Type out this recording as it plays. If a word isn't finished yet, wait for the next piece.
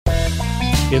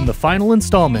In the final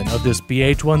installment of this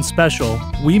BH1 special,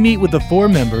 we meet with the 4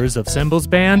 members of Symbol's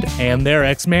band and their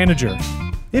ex-manager.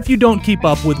 If you don't keep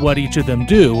up with what each of them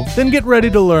do, then get ready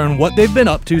to learn what they've been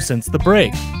up to since the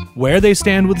break, where they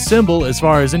stand with Symbol as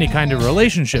far as any kind of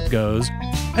relationship goes,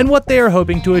 and what they are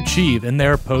hoping to achieve in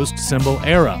their post-Symbol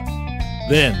era.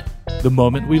 Then, the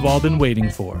moment we've all been waiting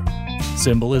for.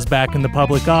 Symbol is back in the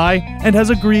public eye and has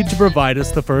agreed to provide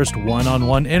us the first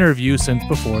one-on-one interview since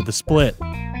before the split.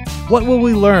 What will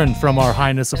we learn from our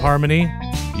Highness of Harmony?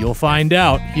 You'll find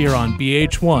out here on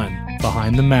BH1,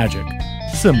 Behind the Magic,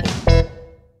 Symbol.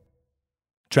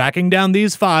 Tracking down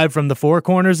these 5 from the 4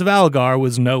 corners of Algar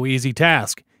was no easy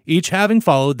task, each having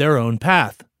followed their own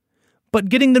path. But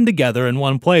getting them together in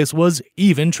one place was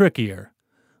even trickier.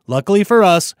 Luckily for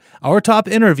us, our top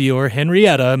interviewer,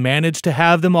 Henrietta, managed to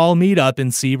have them all meet up in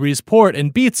Seabreeze Port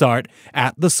and Beats Art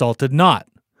at the Salted Knot.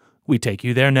 We take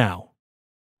you there now.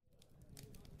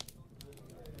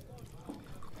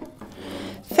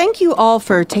 Thank you all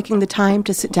for taking the time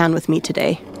to sit down with me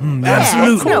today.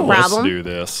 Absolutely. It's no problem. Let's do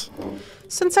this.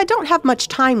 Since I don't have much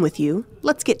time with you,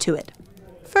 let's get to it.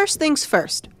 First things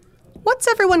first. What's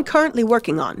everyone currently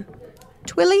working on?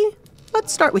 Twilly,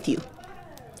 let's start with you.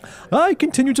 I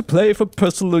continue to play for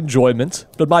personal enjoyment,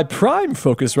 but my prime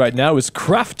focus right now is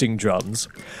crafting drums.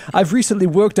 I've recently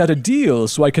worked out a deal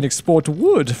so I can export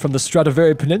wood from the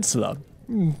Stradivari Peninsula.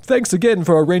 Thanks again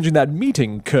for arranging that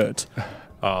meeting, Kurt.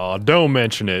 Oh, don't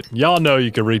mention it. Y'all know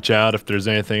you can reach out if there's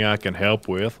anything I can help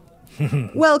with.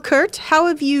 Well, Kurt, how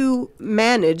have you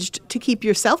managed to keep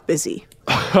yourself busy?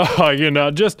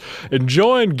 Just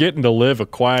enjoying getting to live a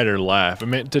quieter life. I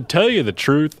mean, to tell you the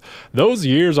truth, those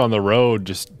years on the road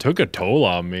just took a toll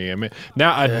on me. I mean,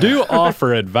 now I do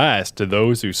offer advice to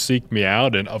those who seek me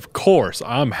out, and of course,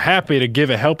 I'm happy to give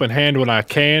a helping hand when I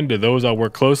can to those I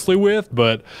work closely with,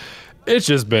 but it's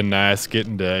just been nice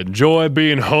getting to enjoy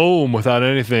being home without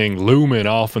anything looming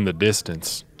off in the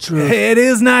distance. True. It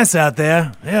is nice out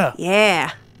there, yeah.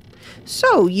 Yeah.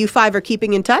 So, you 5 are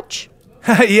keeping in touch?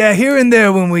 Yeah, here and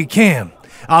there when we can.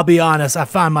 I'll be honest, I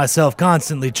find myself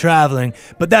constantly traveling,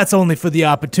 but that's only for the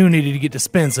opportunity to get to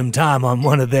spend some time on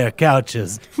one of their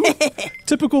couches.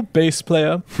 Typical bass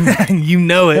player. You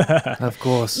know it. Of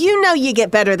course. You know you get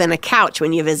better than a couch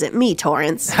when you visit me,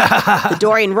 Torrance. The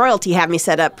Dorian royalty have me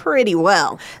set up pretty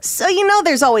well, so you know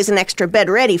there's always an extra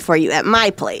bed ready for you at my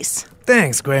place.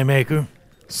 Thanks, Greymaker.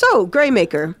 So,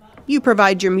 Greymaker, you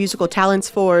provide your musical talents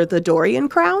for the Dorian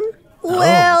crown?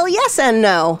 Well, yes and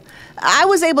no. I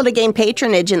was able to gain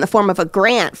patronage in the form of a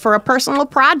grant for a personal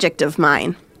project of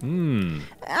mine.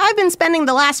 I've been spending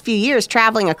the last few years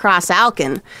traveling across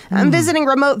Alkin. I'm visiting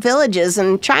remote villages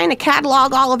and trying to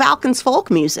catalog all of Alkin's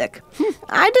folk music.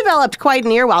 I developed quite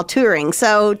an ear while touring,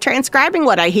 so transcribing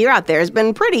what I hear out there has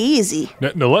been pretty easy.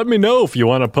 Now let me know if you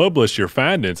want to publish your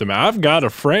findings. I mean, I've got a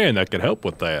friend that could help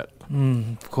with that.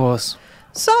 Of course.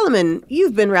 Solomon,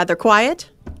 you've been rather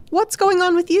quiet. What's going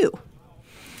on with you?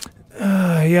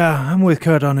 Yeah, I'm with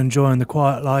Kurt on enjoying the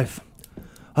quiet life.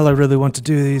 All I really want to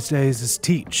do these days is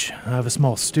teach. I have a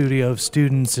small studio of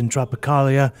students in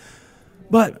Tropicalia.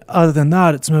 But other than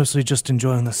that, it's mostly just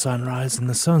enjoying the sunrise and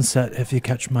the sunset, if you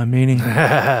catch my meaning.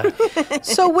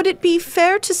 So would it be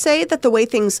fair to say that the way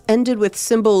things ended with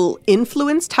Symbol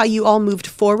influenced how you all moved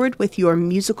forward with your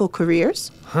musical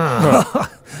careers?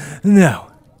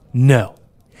 No.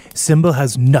 Symbol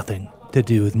has nothing to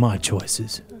do with my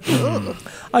choices.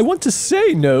 I want to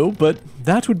say no, but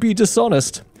that would be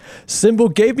dishonest. Symbol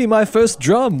gave me my first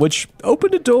drum, which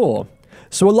opened a door.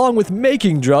 So along with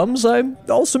making drums, I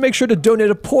also make sure to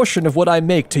donate a portion of what I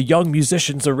make to young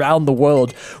musicians around the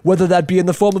world, whether that be in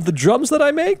the form of the drums that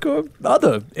I make or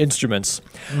other instruments.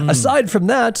 Aside from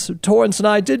that, Torrance and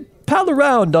I did pal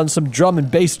around on some drum and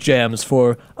bass jams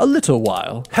for a little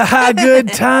while. Haha,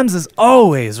 good times as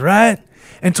always, right?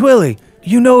 And Twilly,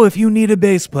 you know if you need a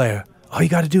bass player, all you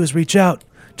gotta do is reach out.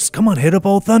 Just come on, hit up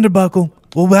old Thunderbuckle.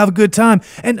 We'll have a good time.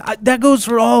 And that goes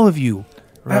for all of you.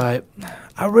 Right.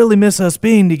 I really miss us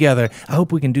being together. I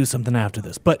hope we can do something after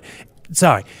this. But,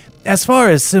 sorry, as far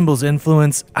as Symbol's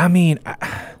influence, I mean,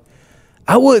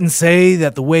 I wouldn't say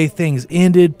that the way things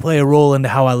ended play a role into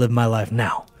how I live my life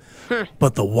now.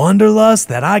 But the wanderlust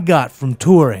that I got from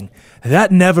touring,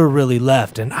 that never really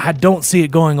left, and I don't see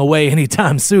it going away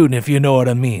anytime soon, if you know what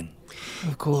I mean.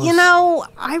 Of course. You know,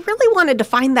 I really wanted to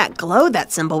find that glow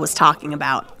that Symbol was talking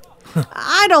about.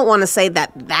 I don't want to say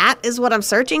that is what I'm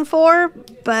searching for,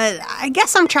 but I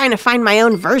guess I'm trying to find my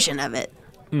own version of it.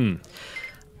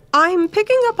 I'm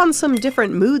picking up on some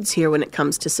different moods here when it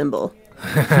comes to Symbol.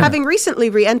 Having recently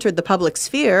re-entered the public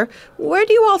sphere, where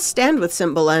do you all stand with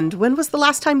Symbol, and when was the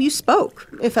last time you spoke,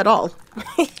 if at all?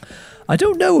 I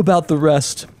don't know about the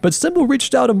rest, but Symbol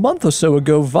reached out a month or so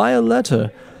ago via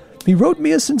letter. He wrote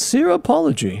me a sincere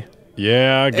apology.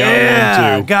 Yeah, I got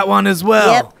one too. Got one as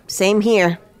well. Yep, same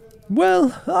here.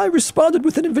 Well, I responded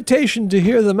with an invitation to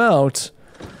hear them out.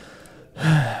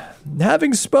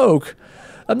 Having spoke,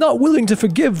 I'm not willing to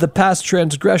forgive the past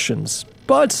transgressions,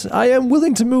 but I am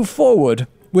willing to move forward,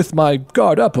 with my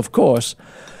guard up, of course.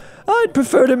 I'd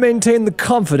prefer to maintain the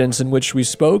confidence in which we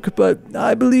spoke, but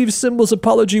I believe Symbol's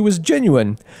apology was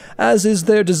genuine, as is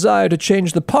their desire to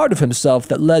change the part of himself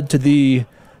that led to the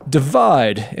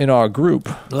divide in our group.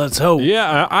 Let's hope.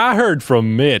 Yeah, I heard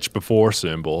from Mitch before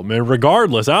Symbol. I mean,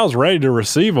 regardless, I was ready to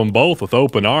receive them both with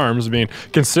open arms. I mean,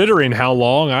 considering how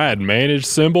long I had managed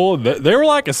Symbol, they were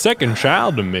like a second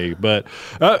child to me. But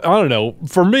I don't know.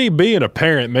 For me, being a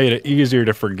parent made it easier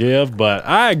to forgive. But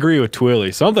I agree with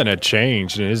Twilly. Something had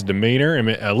changed in his demeanor. I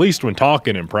mean, at least when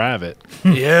talking in private.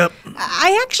 Yep.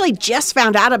 I actually just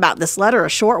found out about this letter a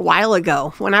short while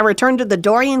ago when I returned to the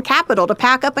Dorian capital to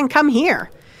pack up and come here.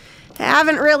 I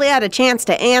haven't really had a chance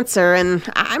to answer, and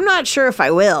I'm not sure if I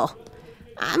will.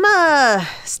 I'm,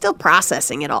 still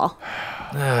processing it all.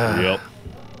 Yep.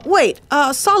 Wait,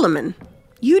 Solomon,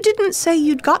 you didn't say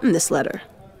you'd gotten this letter.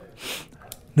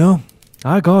 No,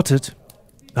 I got it.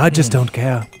 I just don't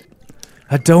care.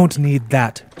 I don't need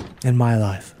that in my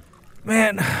life.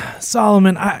 Man,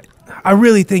 Solomon, I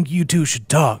really think you two should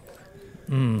talk.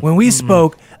 When we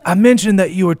spoke, I mentioned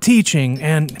that you were teaching,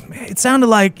 and it sounded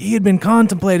like he had been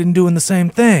contemplating doing the same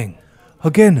thing.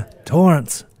 Again,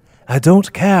 Torrance, I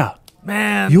don't care.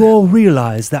 Man. You all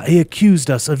realize that he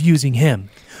accused us of using him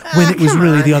when it was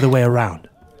really the other way around.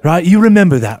 Right? You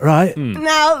remember that, right?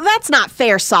 No, that's not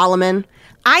fair, Solomon.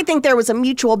 I think there was a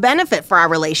mutual benefit for our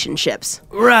relationships.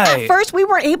 Right. At first, we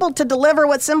were able to deliver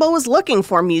what Symbol was looking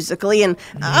for musically, and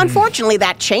unfortunately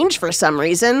that changed for some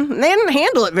reason. They didn't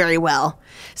handle it very well.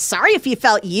 Sorry if you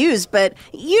felt used, but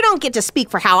you don't get to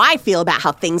speak for how I feel about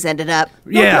how things ended up.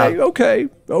 Yeah. Okay.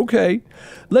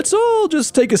 Let's all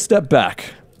just take a step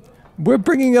back. We're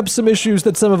bringing up some issues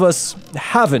that some of us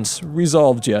haven't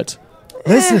resolved yet.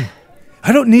 Listen,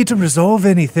 I don't need to resolve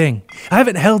anything. I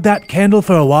haven't held that candle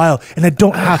for a while, and I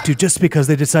don't have to just because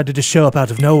they decided to show up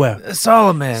out of nowhere.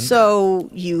 Solomon. So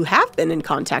you have been in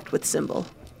contact with Symbol.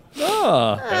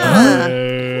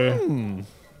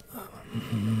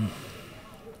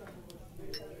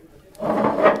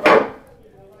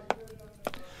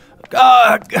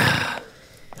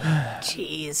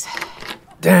 Jeez.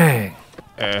 Dang.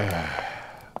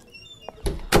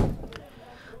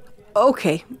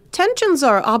 Okay, tensions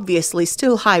are obviously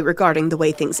still high regarding the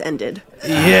way things ended.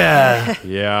 Yeah.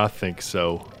 Yeah, I think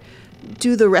so.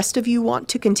 Do the rest of you want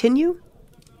to continue?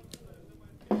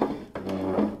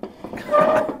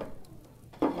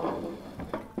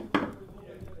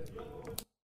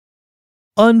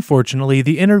 Unfortunately,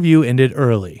 the interview ended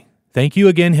early. Thank you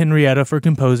again, Henrietta, for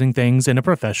composing things in a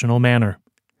professional manner.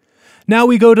 Now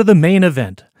we go to the main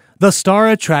event, the star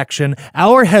attraction,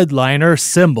 our headliner,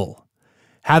 Symbol.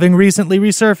 Having recently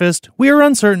resurfaced, we are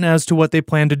uncertain as to what they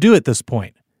plan to do at this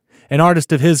point. An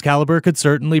artist of his caliber could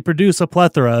certainly produce a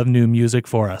plethora of new music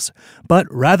for us, but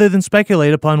rather than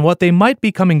speculate upon what they might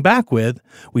be coming back with,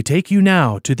 we take you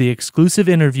now to the exclusive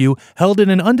interview held in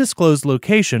an undisclosed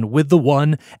location with the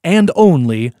one and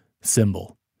only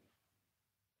Symbol.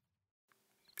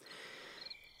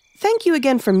 Thank you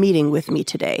again for meeting with me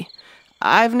today.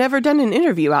 I've never done an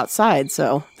interview outside,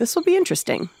 so this will be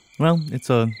interesting. Well, it's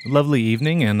a lovely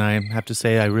evening, and I have to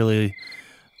say I really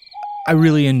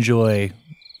enjoy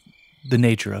the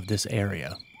nature of this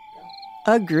area.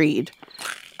 Agreed.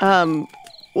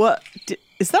 What?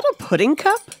 Is that a pudding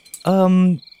cup?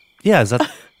 Yeah, is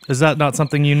that not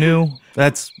something you knew?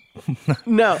 That's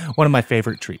No. one of my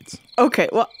favorite treats. Okay,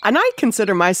 well, and I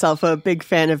consider myself a big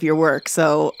fan of your work,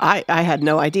 so I had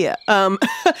no idea.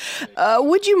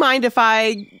 Would you mind if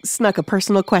I snuck a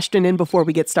personal question in before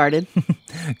we get started?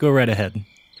 Go right ahead.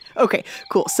 Okay,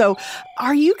 cool. So,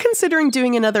 are you considering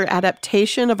doing another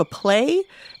adaptation of a play?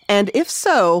 And if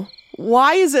so,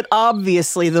 why is it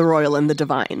obviously The Royal and the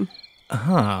Divine?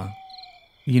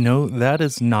 You know, that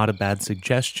is not a bad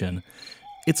suggestion.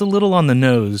 It's a little on the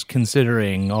nose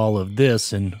considering all of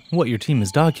this and what your team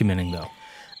is documenting, though.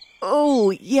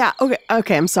 Oh, yeah.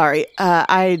 Okay, I'm sorry.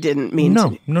 I didn't mean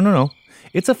to. No.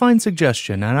 It's a fine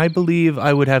suggestion, and I believe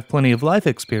I would have plenty of life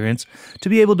experience to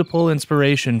be able to pull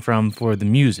inspiration from for the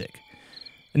music.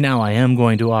 Now, I am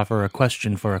going to offer a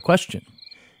question for a question.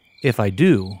 If I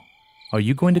do, are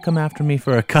you going to come after me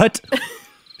for a cut?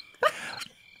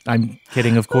 I'm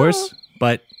kidding, of course,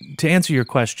 but to answer your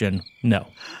question, no.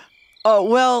 Oh,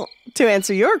 well, to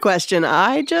answer your question,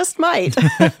 I just might.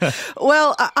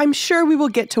 Well, I'm sure we will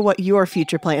get to what your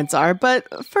future plans are,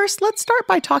 but first, let's start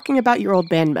by talking about your old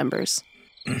band members.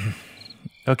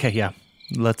 Okay, yeah.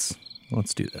 Let's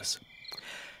do this.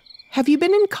 Have you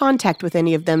been in contact with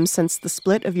any of them since the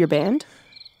split of your band?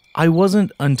 I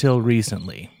wasn't until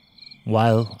recently.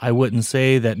 While I wouldn't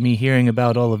say that me hearing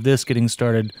about all of this getting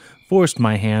started forced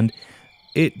my hand,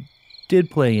 it did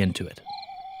play into it.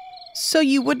 So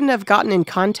you wouldn't have gotten in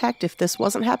contact if this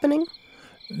wasn't happening?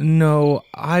 No,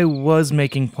 I was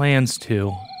making plans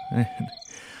to.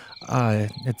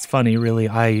 It's funny, really.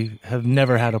 I have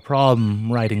never had a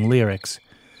problem writing lyrics.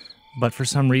 But for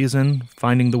some reason,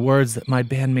 finding the words that my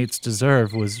bandmates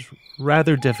deserve was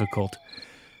rather difficult.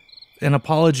 An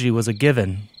apology was a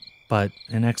given, but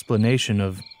an explanation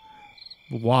of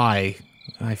why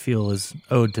I feel is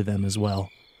owed to them as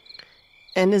well.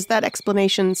 And is that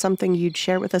explanation something you'd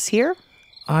share with us here?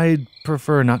 I'd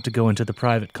prefer not to go into the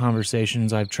private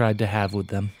conversations I've tried to have with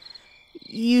them.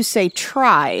 You say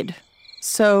tried,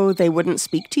 so they wouldn't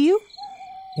speak to you?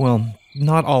 Well,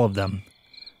 not all of them.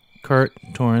 Kurt,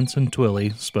 Torrance, and Twilly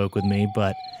spoke with me,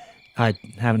 but I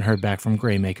haven't heard back from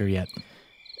Graymaker yet.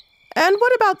 And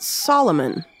what about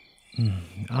Solomon?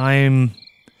 I'm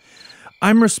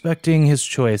respecting his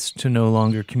choice to no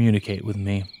longer communicate with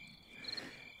me.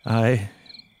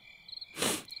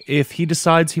 If he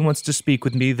decides he wants to speak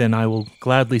with me, then I will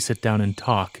gladly sit down and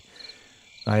talk.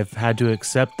 I've had to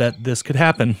accept that this could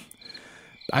happen.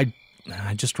 I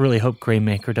just really hope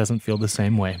Graymaker doesn't feel the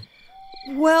same way.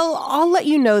 Well, I'll let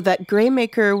you know that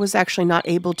Graymaker was actually not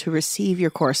able to receive your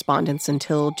correspondence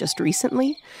until just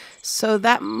recently, so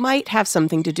that might have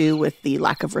something to do with the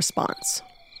lack of response.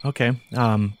 Okay.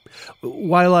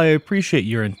 While I appreciate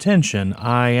your intention,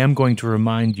 I am going to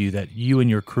remind you that you and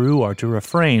your crew are to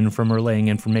refrain from relaying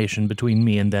information between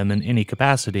me and them in any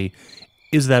capacity.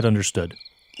 Is that understood?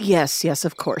 Yes,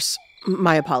 of course.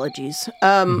 My apologies.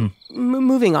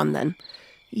 Moving on then.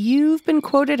 You've been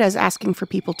quoted as asking for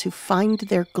people to find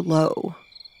their glow.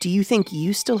 Do you think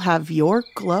you still have your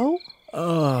glow?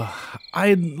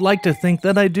 I'd like to think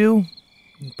that I do,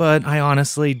 but I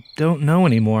honestly don't know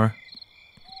anymore.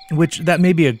 Which, that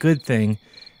may be a good thing.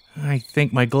 I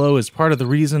think my glow is part of the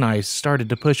reason I started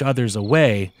to push others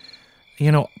away.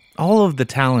 You know, all of the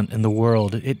talent in the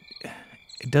world, it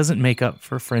doesn't make up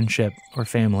for friendship or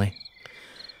family.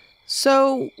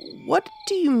 So, what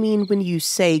do you mean when you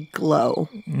say glow?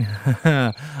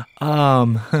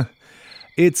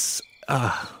 It's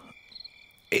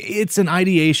an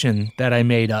ideation that I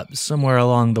made up somewhere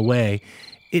along the way.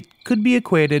 It could be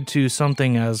equated to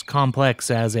something as complex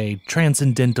as a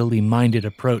transcendentally minded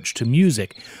approach to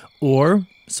music, or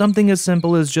something as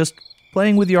simple as just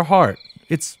playing with your heart.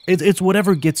 It's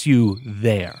whatever gets you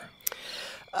there.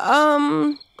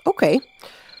 Okay.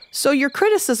 So your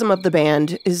criticism of the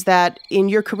band is that in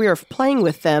your career of playing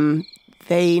with them,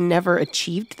 they never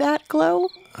achieved that glow?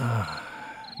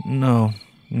 No.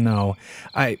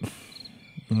 I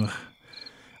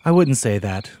wouldn't say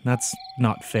that. That's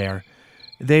not fair.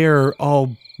 They are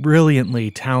all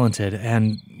brilliantly talented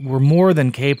and were more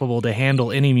than capable to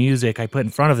handle any music I put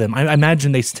in front of them. I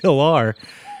imagine they still are.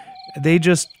 They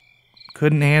just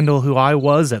couldn't handle who I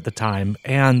was at the time,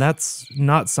 and that's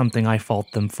not something I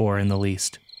fault them for in the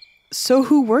least. So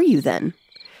who were you then?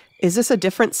 Is this a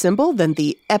different symbol than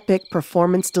the epic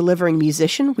performance-delivering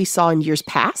musician we saw in years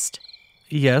past?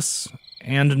 Yes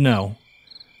and no.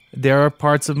 There are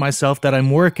parts of myself that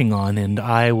I'm working on, and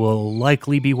I will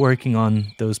likely be working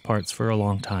on those parts for a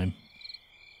long time.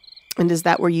 And is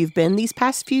that where you've been these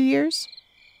past few years?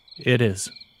 It is.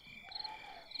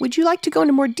 Would you like to go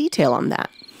into more detail on that?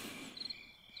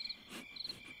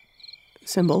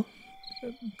 Symbol?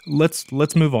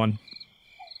 Let's move on.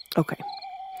 Okay.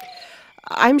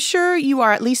 I'm sure you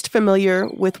are at least familiar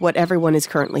with what everyone is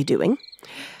currently doing.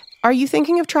 Are you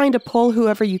thinking of trying to pull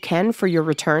whoever you can for your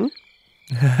return?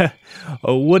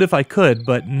 Would if I could,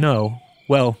 but no.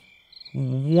 Well,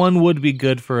 one would be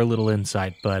good for a little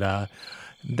insight, but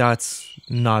that's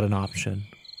not an option.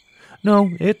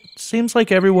 No, it seems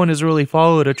like everyone has really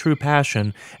followed a true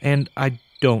passion, and I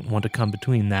don't want to come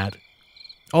between that.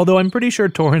 Although I'm pretty sure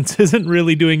Torrance isn't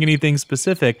really doing anything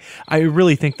specific, I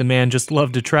really think the man just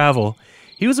loved to travel.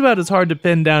 He was about as hard to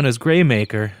pin down as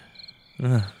Graymaker.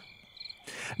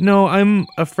 No, I'm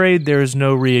afraid there is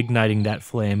no reigniting that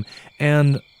flame,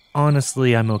 and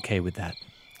honestly, I'm okay with that.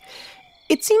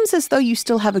 It seems as though you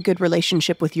still have a good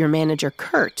relationship with your manager,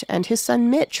 Kurt, and his son,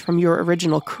 Mitch, from your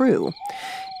original crew.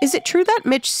 Is it true that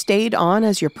Mitch stayed on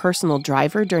as your personal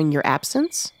driver during your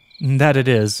absence? That it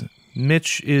is.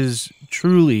 Mitch is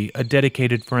truly a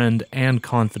dedicated friend and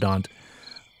confidant.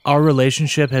 Our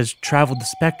relationship has traveled the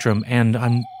spectrum, and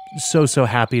I'm so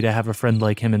happy to have a friend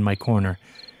like him in my corner.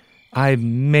 I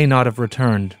may not have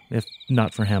returned if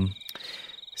not for him.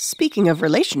 Speaking of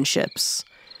relationships,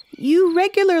 you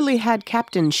regularly had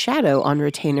Captain Shadow on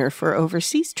retainer for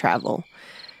overseas travel.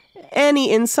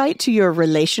 Any insight to your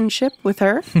relationship with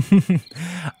her?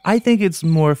 I think it's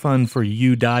more fun for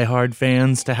you diehard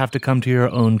fans to have to come to your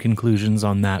own conclusions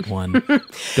on that one.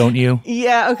 Don't you?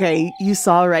 Yeah, okay, you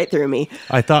saw right through me.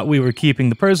 I thought we were keeping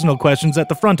the personal questions at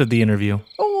the front of the interview.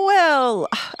 Well,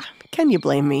 can you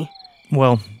blame me?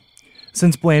 Well,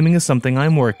 since blaming is something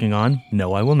I'm working on,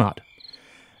 no, I will not.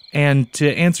 And to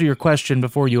answer your question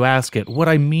before you ask it, what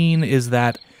I mean is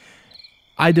that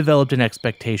I developed an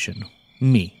expectation,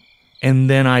 me, and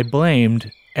then I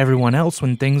blamed everyone else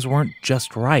when things weren't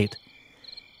just right.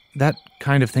 That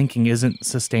kind of thinking isn't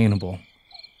sustainable.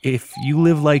 If you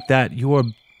live like that, you are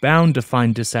bound to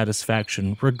find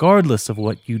dissatisfaction, regardless of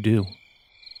what you do.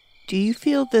 Do you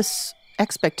feel this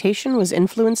expectation was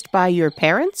influenced by your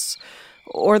parents?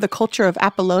 Or the culture of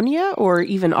Apollonia, or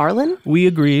even Arlen? We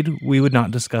agreed we would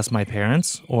not discuss my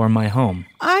parents or my home.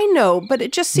 I know, but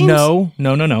it just seems...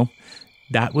 No.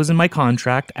 That was in my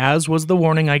contract, as was the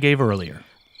warning I gave earlier.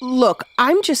 Look,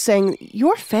 I'm just saying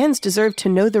your fans deserve to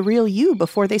know the real you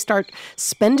before they start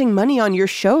spending money on your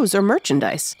shows or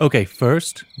merchandise. Okay,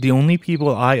 first, the only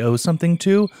people I owe something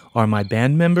to are my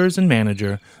band members and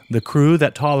manager, the crew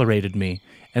that tolerated me,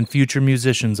 and future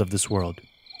musicians of this world.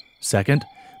 Second,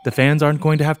 the fans aren't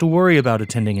going to have to worry about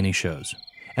attending any shows.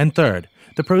 And third,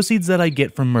 the proceeds that I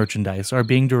get from merchandise are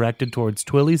being directed towards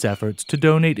Twilly's efforts to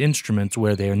donate instruments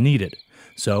where they are needed.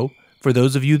 So, for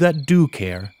those of you that do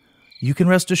care, you can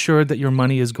rest assured that your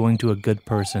money is going to a good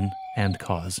person and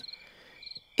cause.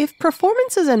 If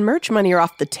performances and merch money are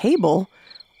off the table,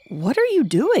 what are you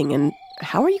doing and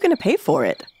how are you going to pay for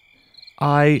it?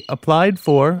 I applied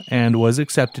for and was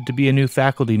accepted to be a new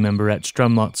faculty member at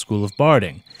Strumlot School of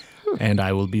Barding. And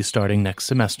I will be starting next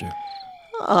semester.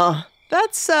 Oh,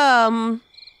 that's an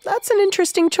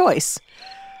interesting choice.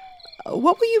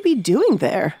 What will you be doing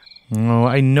there? Oh,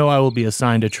 I know I will be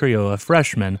assigned a trio of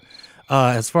freshmen.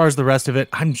 As far as the rest of it,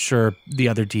 I'm sure the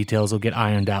other details will get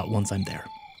ironed out once I'm there.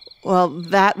 Well,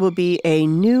 that will be a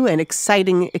new and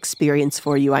exciting experience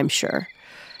for you, I'm sure.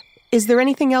 Is there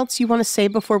anything else you want to say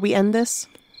before we end this?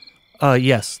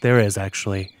 Yes, there is,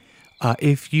 actually.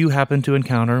 If you happen to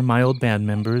encounter my old band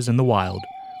members in the wild,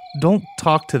 don't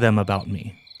talk to them about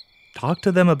me. Talk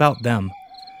to them about them.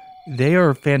 They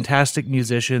are fantastic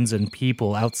musicians and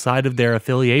people outside of their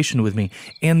affiliation with me,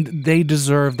 and they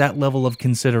deserve that level of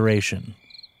consideration.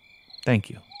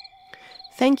 Thank you.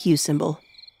 Thank you, Symbol.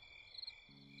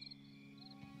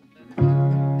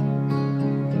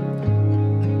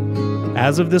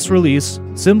 As of this release,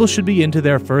 Symbol should be into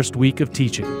their first week of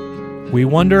teaching. We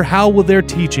wonder, how will their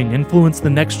teaching influence the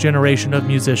next generation of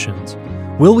musicians?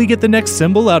 Will we get the next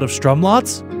Symbol out of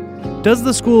Strumlots? Does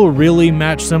the school really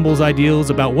match Symbol's ideals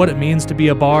about what it means to be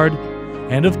a bard?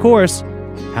 And of course,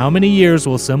 how many years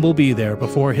will Symbol be there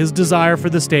before his desire for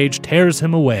the stage tears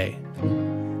him away?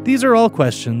 These are all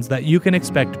questions that you can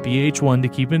expect BH1 to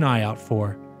keep an eye out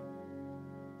for.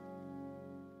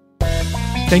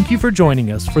 Thank you for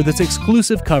joining us for this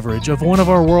exclusive coverage of one of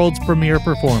our world's premier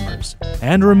performers.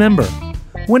 And remember,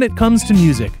 when it comes to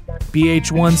music,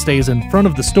 BH1 stays in front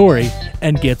of the story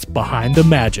and gets behind the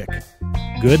magic.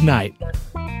 Good night.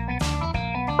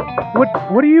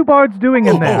 What are you bards doing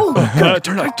in there?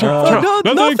 Turn it off.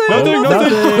 Nothing.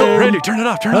 No, Randy, turn it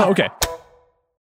off. Okay.